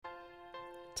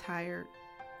tired,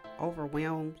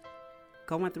 overwhelmed,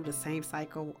 going through the same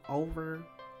cycle over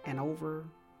and over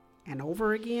and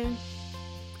over again?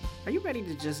 Are you ready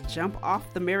to just jump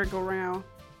off the merry-go-round?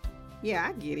 Yeah,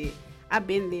 I get it. I've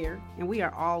been there, and we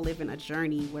are all living a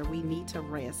journey where we need to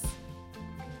rest.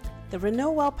 The Renew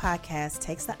Well podcast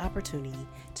takes the opportunity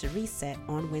to reset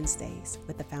on Wednesdays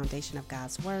with the foundation of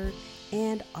God's Word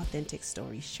and authentic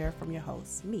stories shared from your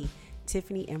host, me,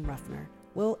 Tiffany M. Ruffner.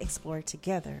 We'll explore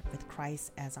together with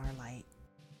Christ as our light.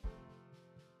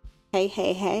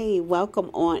 Hey, welcome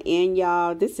on in,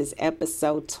 y'all. This is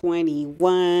episode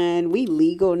 21. We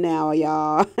legal now,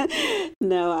 y'all.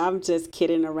 No, I'm just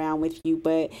kidding around with you,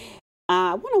 but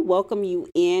I want to welcome you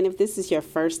in. If this is your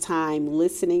first time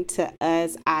listening to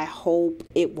us, I hope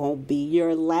it won't be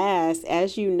your last.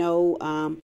 As you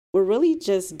know, we're really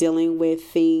just dealing with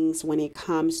things when it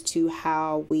comes to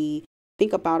how we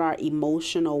think about our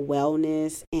emotional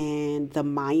wellness and the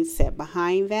mindset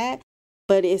behind that.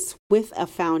 But it's with a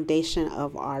foundation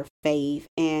of our faith.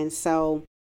 And so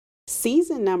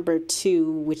season number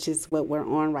 2, which is what we're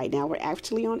on right now, we're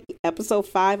actually on episode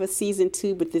 5 of season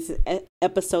 2, but this is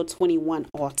episode 21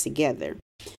 altogether.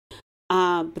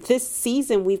 But this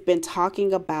season, we've been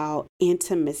talking about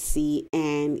intimacy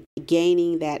and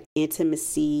gaining that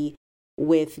intimacy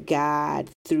with God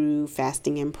through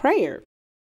fasting and prayer.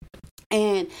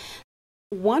 And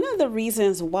one of the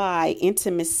reasons why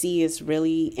intimacy is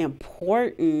really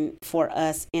important for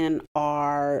us in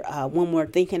our when we're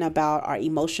thinking about our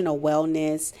emotional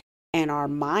wellness and our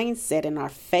mindset and our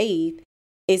faith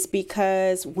is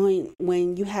because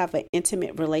when you have an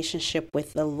intimate relationship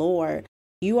with the Lord,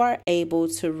 you are able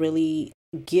to really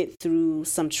get through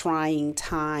some trying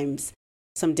times,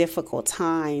 some difficult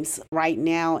times. Right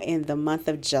now in the month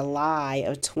of July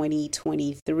of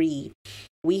 2023,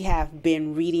 we have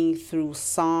been reading through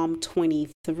Psalm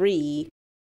 23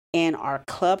 in our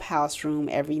clubhouse room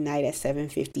every night at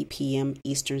 7:50 p.m.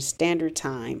 Eastern Standard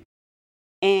Time.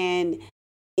 And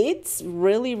it's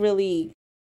really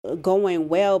going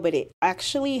well, but it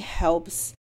actually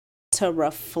helps to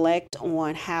reflect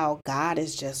on how God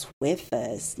is just with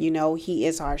us. You know, He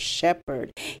is our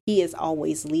shepherd. He is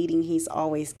always leading. He's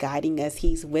always guiding us.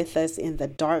 He's with us in the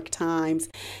dark times.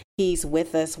 He's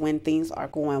with us when things are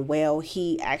going well.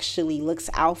 He actually looks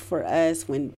out for us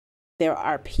when there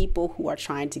are people who are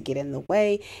trying to get in the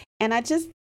way. And I just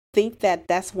think that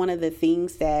that's one of the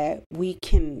things that we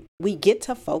get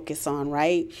to focus on,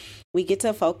 right? We get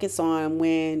to focus on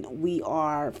when we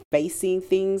are facing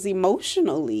things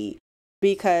emotionally,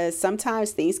 because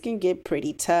sometimes things can get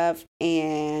pretty tough,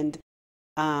 and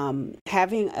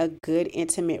having a good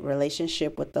intimate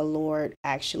relationship with the Lord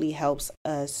actually helps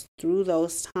us through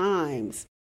those times,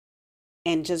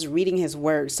 and just reading His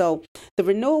Word. So the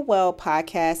Renew Well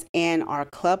podcast and our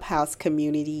clubhouse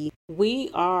community, we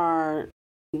are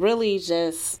really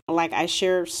just like, I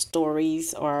share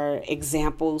stories or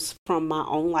examples from my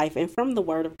own life and from the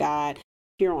Word of God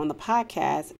here on the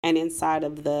podcast, and inside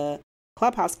of the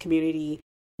clubhouse community,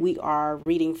 we are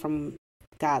reading from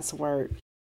God's Word.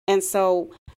 And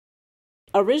so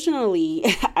originally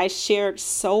I shared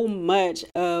so much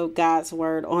of God's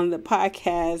Word on the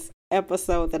podcast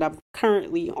episode that I'm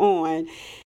currently on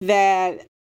that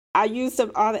I used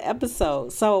up all the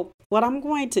episodes. So what I'm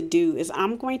going to do is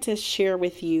I'm going to share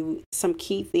with you some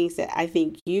key things that I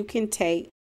think you can take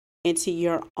into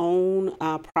your own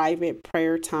private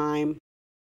prayer time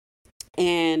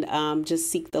and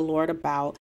just seek the Lord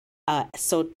about,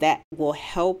 so that will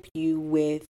help you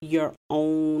with your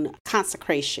own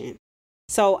consecration.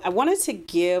 So I wanted to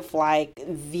give like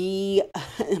the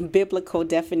biblical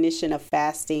definition of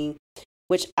fasting,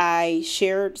 which I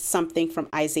shared something from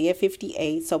Isaiah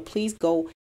 58. So please go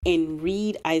and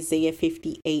read Isaiah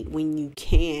 58 when you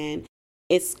can.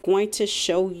 It's going to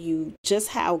show you just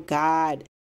how God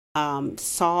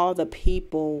saw the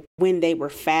people when they were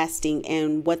fasting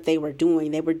and what they were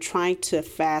doing. They were trying to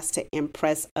fast to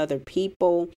impress other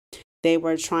people. They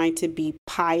were trying to be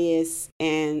pious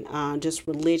and just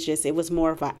religious. It was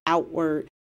more of an outward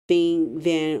thing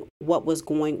than what was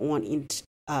going on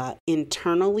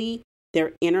internally,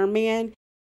 their inner man.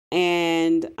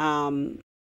 And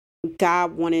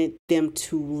God wanted them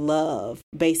to love,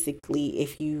 basically,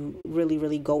 if you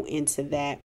really go into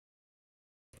that.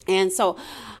 And so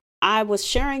I was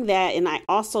sharing that, and I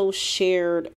also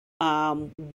shared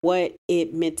what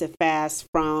it meant to fast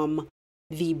from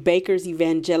the Baker's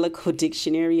Evangelical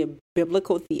Dictionary of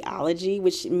Biblical Theology,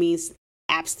 which means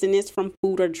abstinence from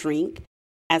food or drink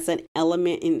as an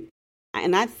element in,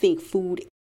 and I think food,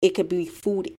 it could be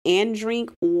food and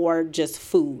drink or just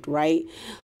food, right?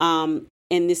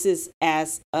 And this is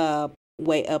as a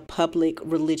way of public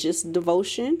religious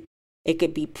devotion. It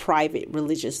could be private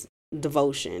religious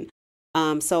devotion.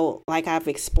 So like I've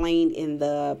explained in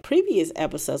the previous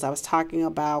episodes, I was talking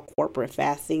about corporate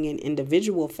fasting and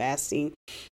individual fasting.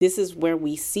 This is where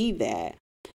we see that.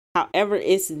 However,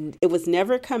 it was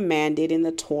never commanded in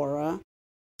the Torah.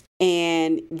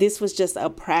 And this was just a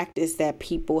practice that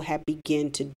people have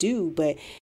begun to do. But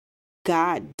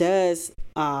God does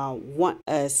want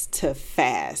us to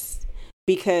fast,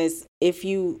 because if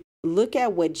you look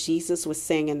at what Jesus was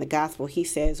saying in the gospel, he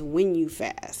says, when you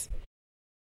fast.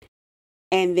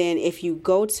 And then if you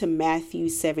go to Matthew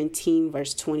 17,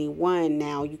 verse 21,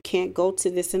 now you can't go to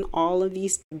this in all of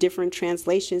these different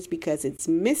translations because it's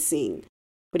missing.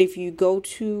 But if you go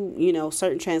to,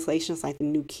 certain translations like the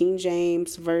New King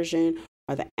James Version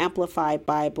or the Amplified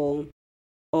Bible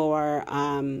or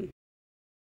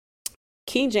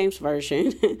King James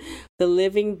Version, the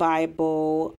Living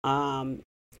Bible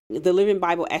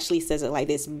actually says it like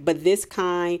this: but this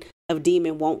kind of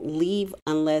demon won't leave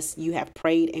unless you have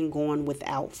prayed and gone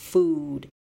without food.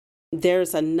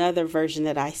 There's another version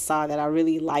that I saw that I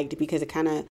really liked because it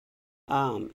kind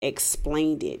of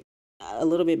explained it a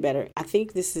little bit better. I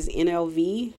think this is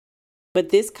NLV. But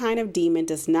this kind of demon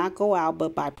does not go out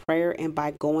but by prayer and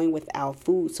by going without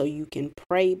food, so you can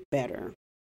pray better.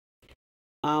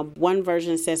 One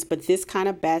version says, but this kind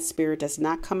of bad spirit does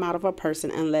not come out of a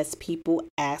person unless people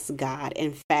ask God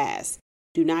and fast.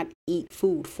 Do not eat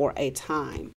food for a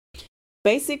time.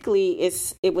 Basically,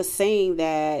 it was saying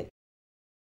that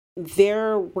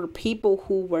there were people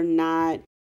who were not,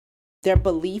 their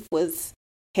belief was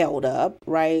held up,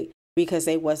 right? Because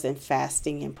they wasn't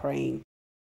fasting and praying.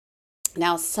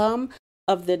 Now, some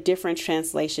of the different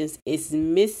translations is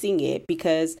missing it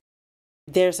because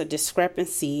there's a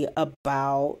discrepancy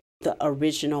about the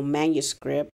original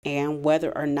manuscript and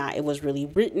whether or not it was really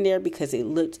written there, because it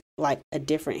looked like a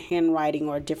different handwriting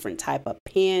or a different type of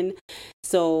pen.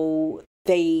 So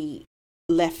they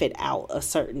left it out of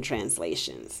certain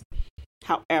translations.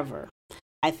 However,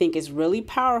 I think it's really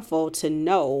powerful to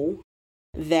know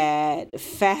that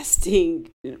fasting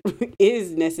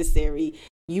is necessary.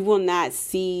 You will not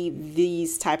see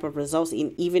these type of results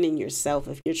even in yourself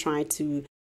if you're trying to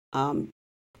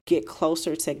get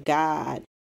closer to God.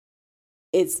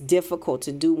 It's difficult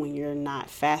to do when you're not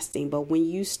fasting. But when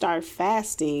you start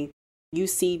fasting, you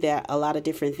see that a lot of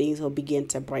different things will begin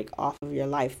to break off of your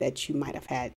life that you might have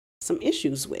had some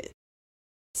issues with.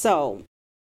 So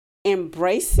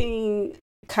embracing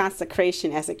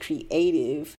consecration as a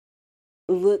creative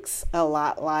looks a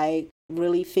lot like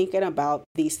really thinking about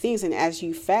these things. And as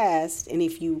you fast, and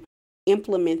if you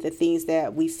implement the things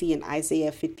that we see in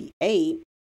Isaiah 58,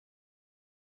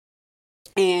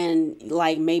 and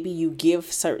like maybe you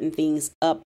give certain things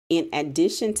up in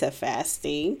addition to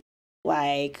fasting,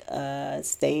 like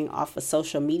staying off of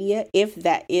social media, if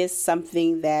that is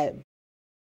something that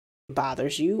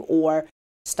bothers you, or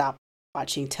stop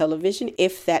watching television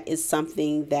if that is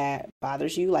something that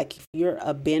bothers you. Like if you're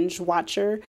a binge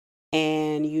watcher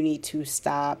and you need to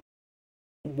stop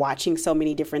watching so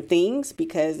many different things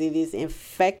because it is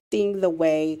affecting the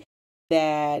way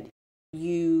that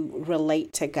you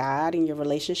relate to God and your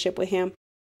relationship with Him,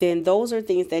 then those are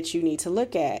things that you need to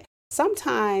look at.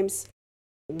 Sometimes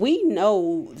we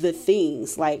know the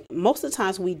things, like most of the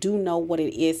times we do know what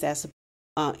it is that's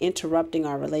interrupting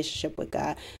our relationship with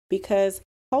God, because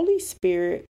Holy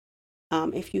Spirit,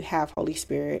 if you have Holy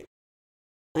Spirit,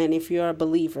 and if you're a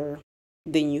believer,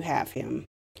 then you have Him.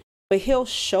 But He'll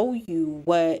show you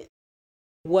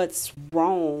what's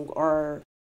wrong or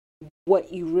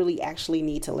what you really actually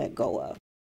need to let go of.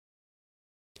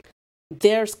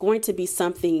 There's going to be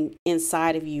something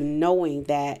inside of you knowing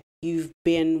that you've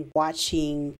been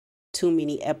watching too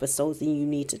many episodes and you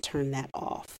need to turn that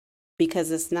off,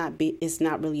 because it's not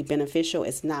really beneficial.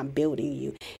 It's not building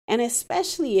you. And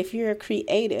especially if you're a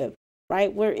creative,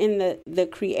 right? We're in the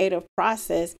creative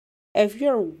process. If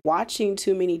you're watching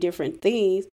too many different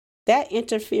things, that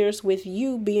interferes with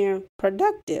you being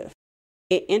productive.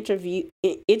 It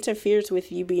interferes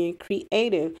with you being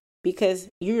creative because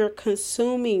you're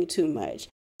consuming too much.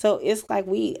 So it's like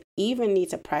we even need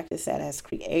to practice that as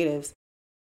creatives,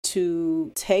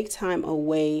 to take time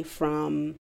away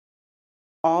from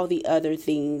all the other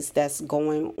things that's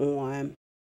going on,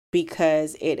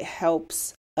 because it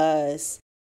helps us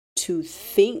to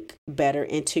think better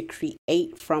and to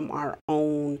create from our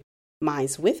own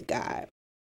minds with God.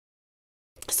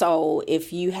 So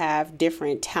if you have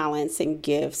different talents and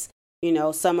gifts,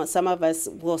 some of us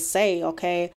will say,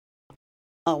 okay,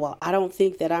 oh, well, I don't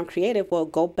think that I'm creative. Well,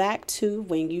 go back to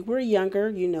when you were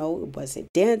younger, was it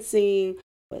dancing?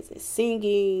 Was it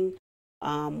singing?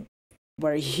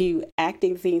 were you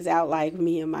acting things out like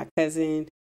me and my cousin?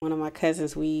 One of my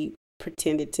cousins, we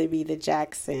pretended to be the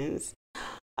Jacksons.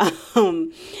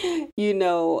 Um,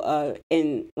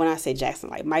 and when I say Jackson,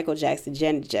 like Michael Jackson,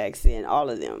 Janet Jackson, all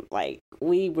of them, like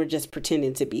we were just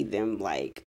pretending to be them.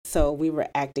 Like, so we were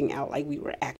acting out like we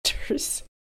were actors.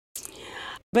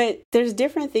 But there's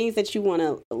different things that you want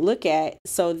to look at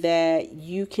so that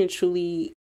you can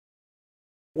truly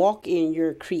walk in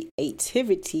your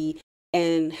creativity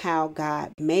and how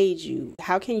God made you.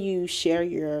 How can you share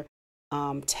your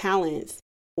talents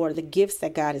or the gifts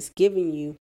that God has given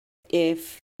you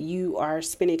if you are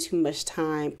spending too much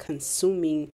time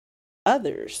consuming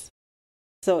others?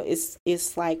 So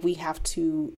it's like we have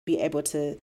to be able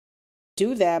to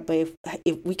do that, but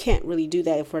if we can't really do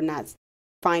that if we're not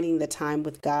finding the time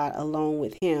with God, alone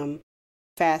with Him,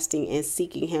 fasting and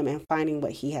seeking Him and finding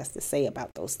what He has to say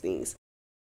about those things.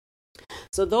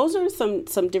 So those are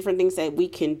some different things that we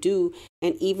can do.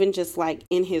 And even just like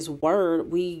in His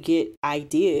Word, we get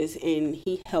ideas and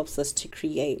He helps us to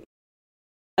create.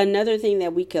 Another thing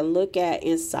that we can look at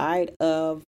inside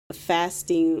of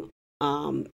fasting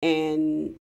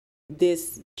and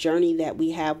this journey that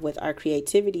we have with our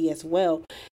creativity as well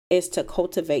is to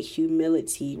cultivate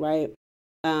humility, right?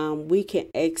 We can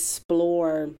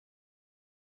explore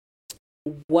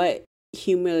what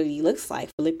humility looks like.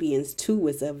 Philippians 2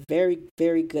 is a very,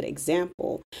 very good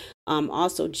example.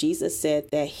 Also, Jesus said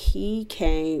that He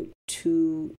came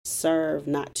to serve,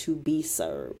 not to be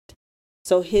served.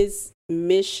 So His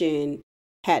mission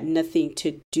had nothing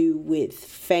to do with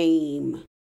fame.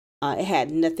 It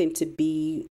had nothing to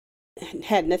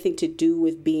do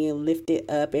with being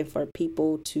lifted up and for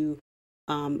people to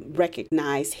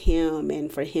recognize Him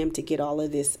and for Him to get all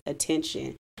of this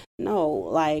attention. No,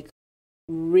 like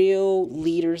real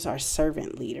leaders are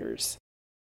servant leaders.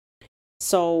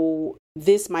 So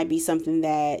this might be something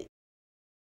that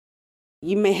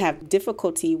you may have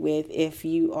difficulty with if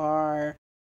you are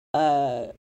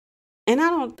and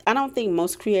I don't think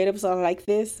most creatives are like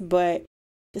this, but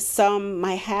some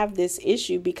might have this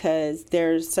issue because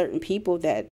there's certain people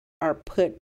that are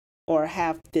put or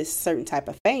have this certain type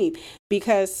of fame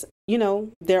because,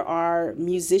 there are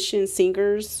musicians,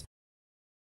 singers,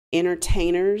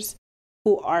 entertainers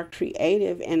who are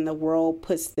creative and the world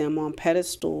puts them on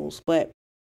pedestals, but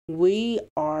we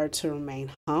are to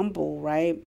remain humble,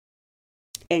 right?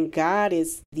 And God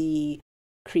is the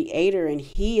creator and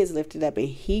He is lifted up and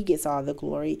He gets all the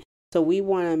glory. So we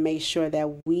want to make sure that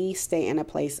we stay in a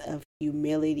place of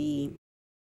humility.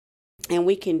 And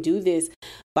we can do this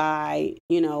by,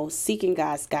 seeking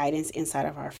God's guidance inside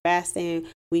of our fasting.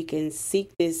 We can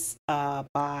seek this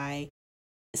by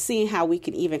seeing how we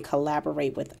can even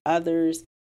collaborate with others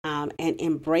and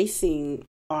embracing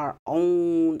our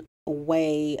own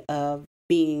way of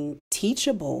being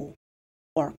teachable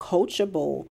or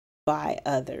coachable by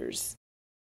others.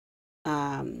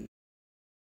 And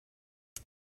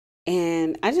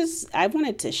I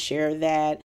wanted to share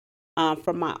that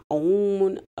from my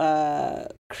own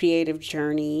creative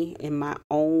journey in my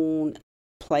own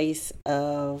place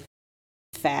of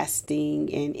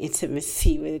fasting and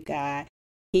intimacy with God.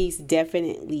 He's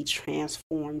definitely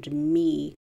transformed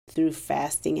me through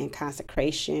fasting and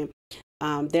consecration.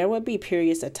 There would be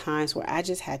periods of times where I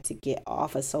just had to get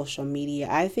off of social media.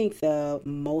 I think the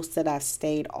most that I've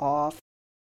stayed off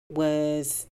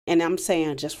was, and I'm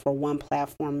saying just for one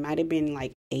platform, might have been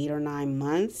like 8 or 9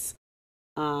 months.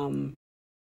 And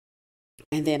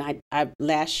then I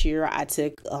last year I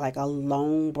took like a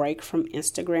long break from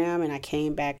Instagram and I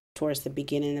came back towards the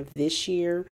beginning of this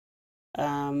year.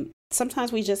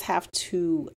 Sometimes we just have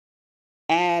to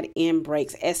add in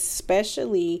breaks,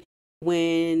 especially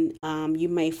when you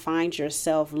may find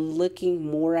yourself looking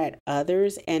more at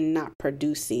others and not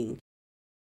producing.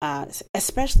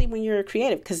 Especially when you're a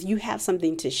creative, because you have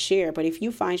something to share. But if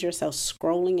you find yourself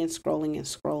scrolling and scrolling and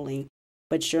scrolling,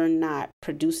 but you're not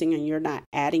producing and you're not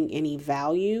adding any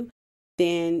value,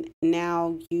 then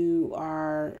now you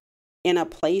are in a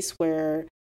place where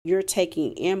you're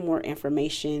taking in more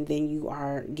information than you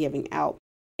are giving out.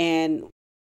 And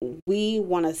we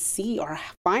want to see or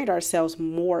find ourselves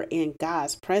more in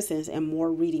God's presence and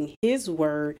more reading His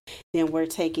Word than we're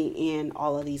taking in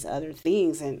all of these other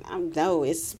things. And I know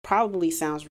it's probably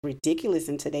sounds ridiculous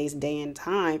in today's day and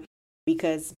time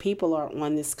because people are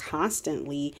on this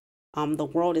constantly. The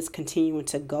world is continuing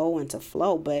to go and to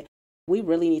flow, but we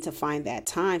really need to find that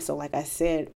time. So like I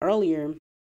said earlier,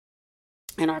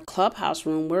 in our clubhouse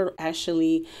room, we're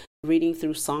actually reading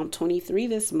through Psalm 23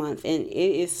 this month. And it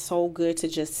is so good to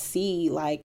just see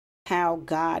like how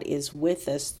God is with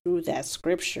us through that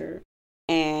scripture.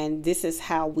 And this is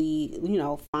how we,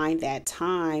 find that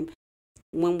time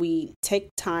when we take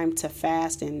time to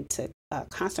fast and to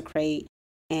consecrate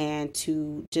and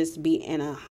to just be in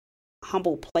a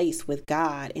humble place with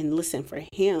God and listen for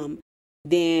Him,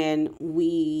 then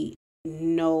we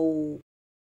know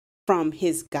from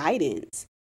His guidance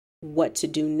what to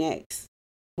do next.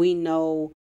 We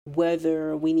know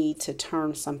whether we need to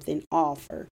turn something off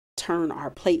or turn our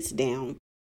plates down.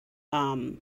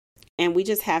 And we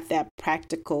just have that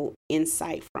practical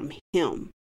insight from Him.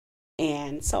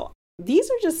 And so these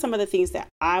are just some of the things that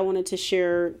I wanted to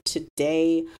share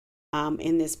today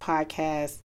in this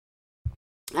podcast.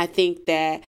 I think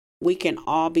that we can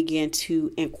all begin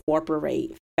to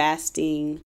incorporate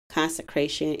fasting,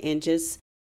 consecration, and just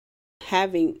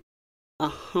having a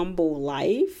humble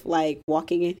life, like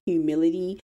walking in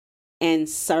humility and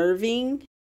serving,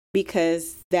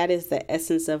 because that is the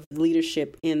essence of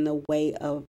leadership in the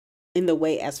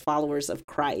way as followers of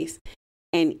Christ.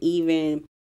 And even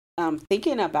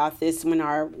thinking about this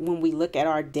when we look at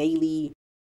our daily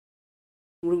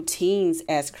routines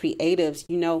as creatives,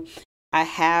 I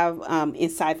have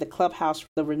inside the Clubhouse,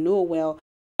 the Renewal Well,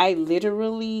 I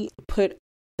literally put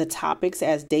the topics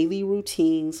as daily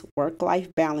routines, work-life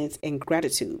balance, and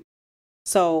gratitude.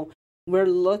 So we're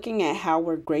looking at how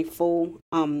we're grateful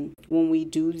when we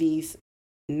do these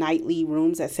nightly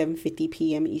rooms at 7:50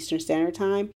 p.m. Eastern Standard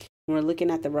Time. We're looking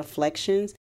at the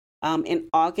reflections. In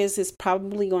August, it's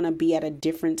probably going to be at a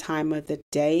different time of the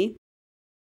day.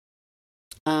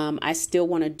 I still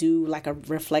want to do like a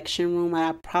reflection room.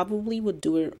 I probably would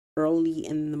do it early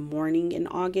in the morning in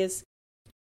August.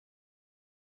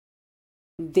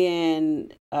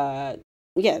 Then,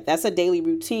 that's a daily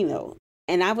routine though.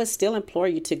 And I would still implore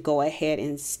you to go ahead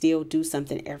and still do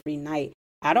something every night.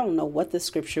 I don't know what the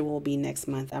scripture will be next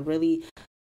month. I really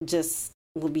just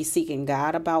will be seeking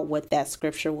God about what that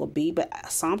scripture will be. But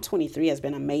Psalm 23 has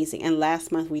been amazing. And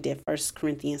last month we did 1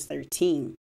 Corinthians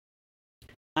 13.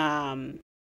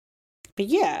 But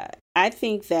yeah, I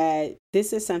think that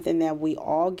this is something that we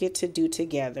all get to do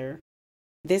together.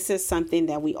 This is something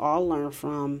that we all learn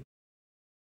from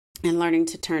and learning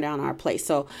to turn down our plate.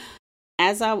 So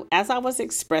as I was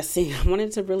expressing, I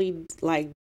wanted to really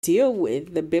deal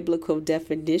with the biblical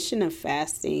definition of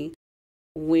fasting,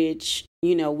 which,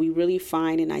 we really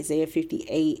find in Isaiah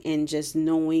 58, and just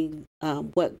knowing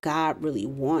what God really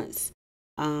wants.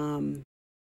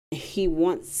 He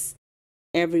wants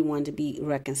everyone to be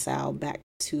reconciled back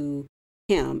to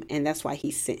Him. And that's why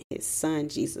He sent His Son,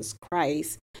 Jesus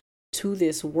Christ, to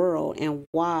this world, and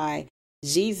why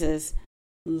Jesus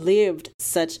lived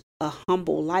such a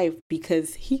humble life,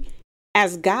 because He,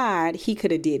 as God, He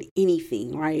could have did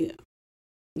anything, right?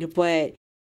 But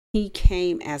He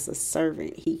came as a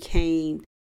servant. He came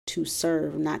to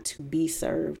serve, not to be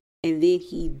served. And then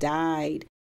He died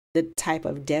the type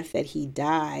of death that He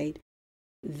died,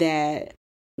 that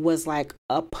was like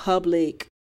a public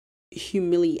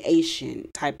humiliation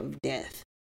type of death.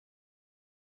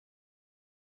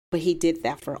 But He did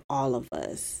that for all of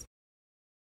us.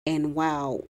 And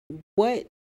wow, what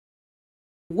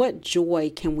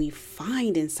joy can we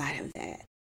find inside of that?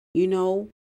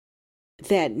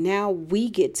 That now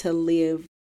we get to live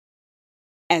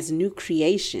as new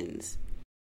creations,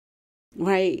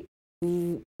 right?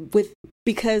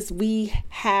 Because we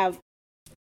have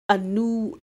a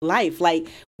new life. Like,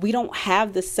 we don't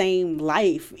have the same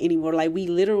life anymore. Like, we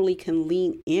literally can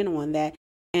lean in on that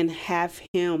and have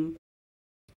Him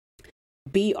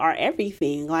be our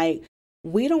everything. Like,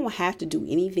 we don't have to do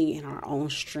anything in our own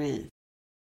strength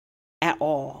at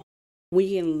all.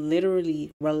 We can literally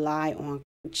rely on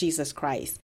Jesus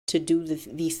Christ to do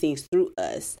these things through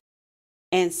us.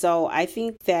 And so I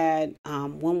think that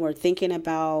when we're thinking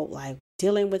about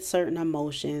dealing with certain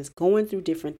emotions, going through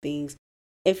different things,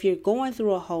 if you're going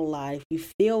through a whole lot, if you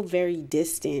feel very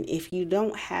distant, if you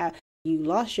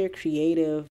lost your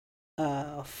creative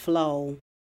flow,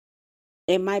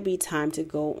 it might be time to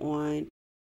go on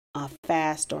a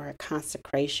fast or a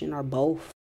consecration, or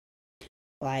both.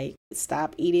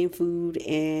 Stop eating food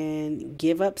and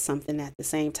give up something at the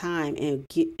same time, and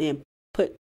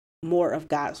put more of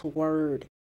God's word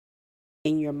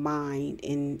in your mind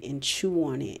and chew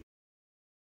on it.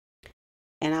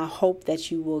 And I hope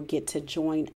that you will get to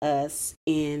join us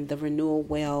in the Renewal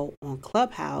Well on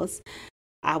Clubhouse.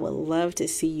 I would love to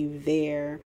see you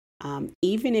there.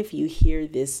 Even if you hear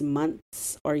this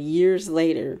months or years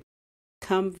later,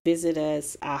 come visit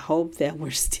us. I hope that we're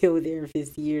still there if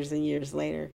it's years and years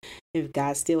later, if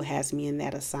God still has me in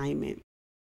that assignment.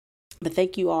 But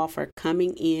thank you all for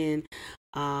coming in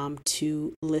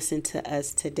to listen to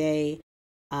us today.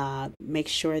 Make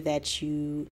sure that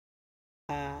you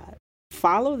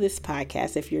follow this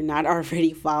podcast if you're not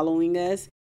already following us.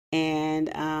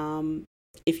 And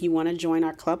if you want to join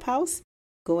our clubhouse,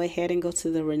 go ahead and go to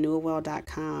the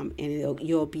renewalwell.com, and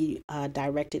you'll be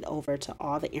directed over to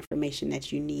all the information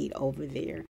that you need over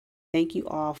there. Thank you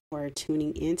all for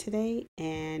tuning in today.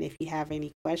 And if you have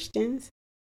any questions,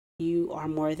 you are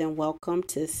more than welcome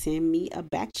to send me a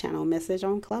back channel message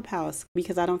on Clubhouse,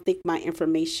 because I don't think my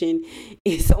information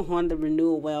is on the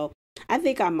Renewal Well. I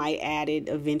think I might add it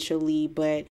eventually,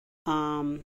 but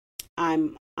I'm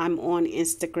on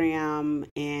Instagram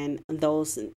and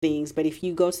those things. But if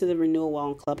you go to the Renewal Well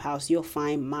on Clubhouse, you'll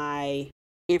find my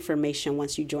information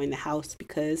once you join the house,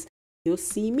 because you'll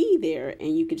see me there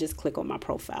and you can just click on my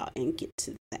profile and get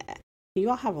to that. You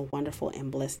all have a wonderful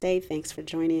and blessed day. Thanks for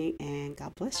joining, and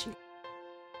God bless you.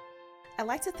 I'd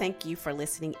like to thank you for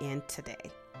listening in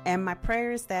today. And my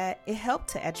prayer is that it helped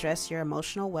to address your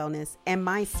emotional wellness and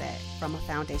mindset from a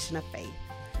foundation of faith.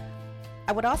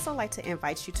 I would also like to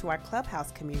invite you to our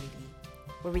Clubhouse community,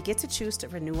 where we get to choose to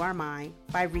renew our mind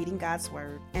by reading God's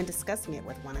Word and discussing it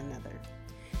with one another.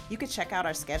 You can check out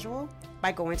our schedule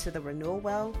by going to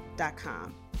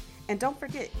therenewalwell.com. And don't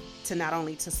forget to not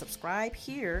only to subscribe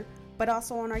here, but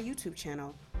also on our YouTube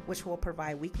channel, which will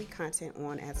provide weekly content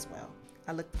on as well.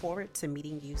 I look forward to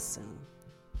meeting you soon.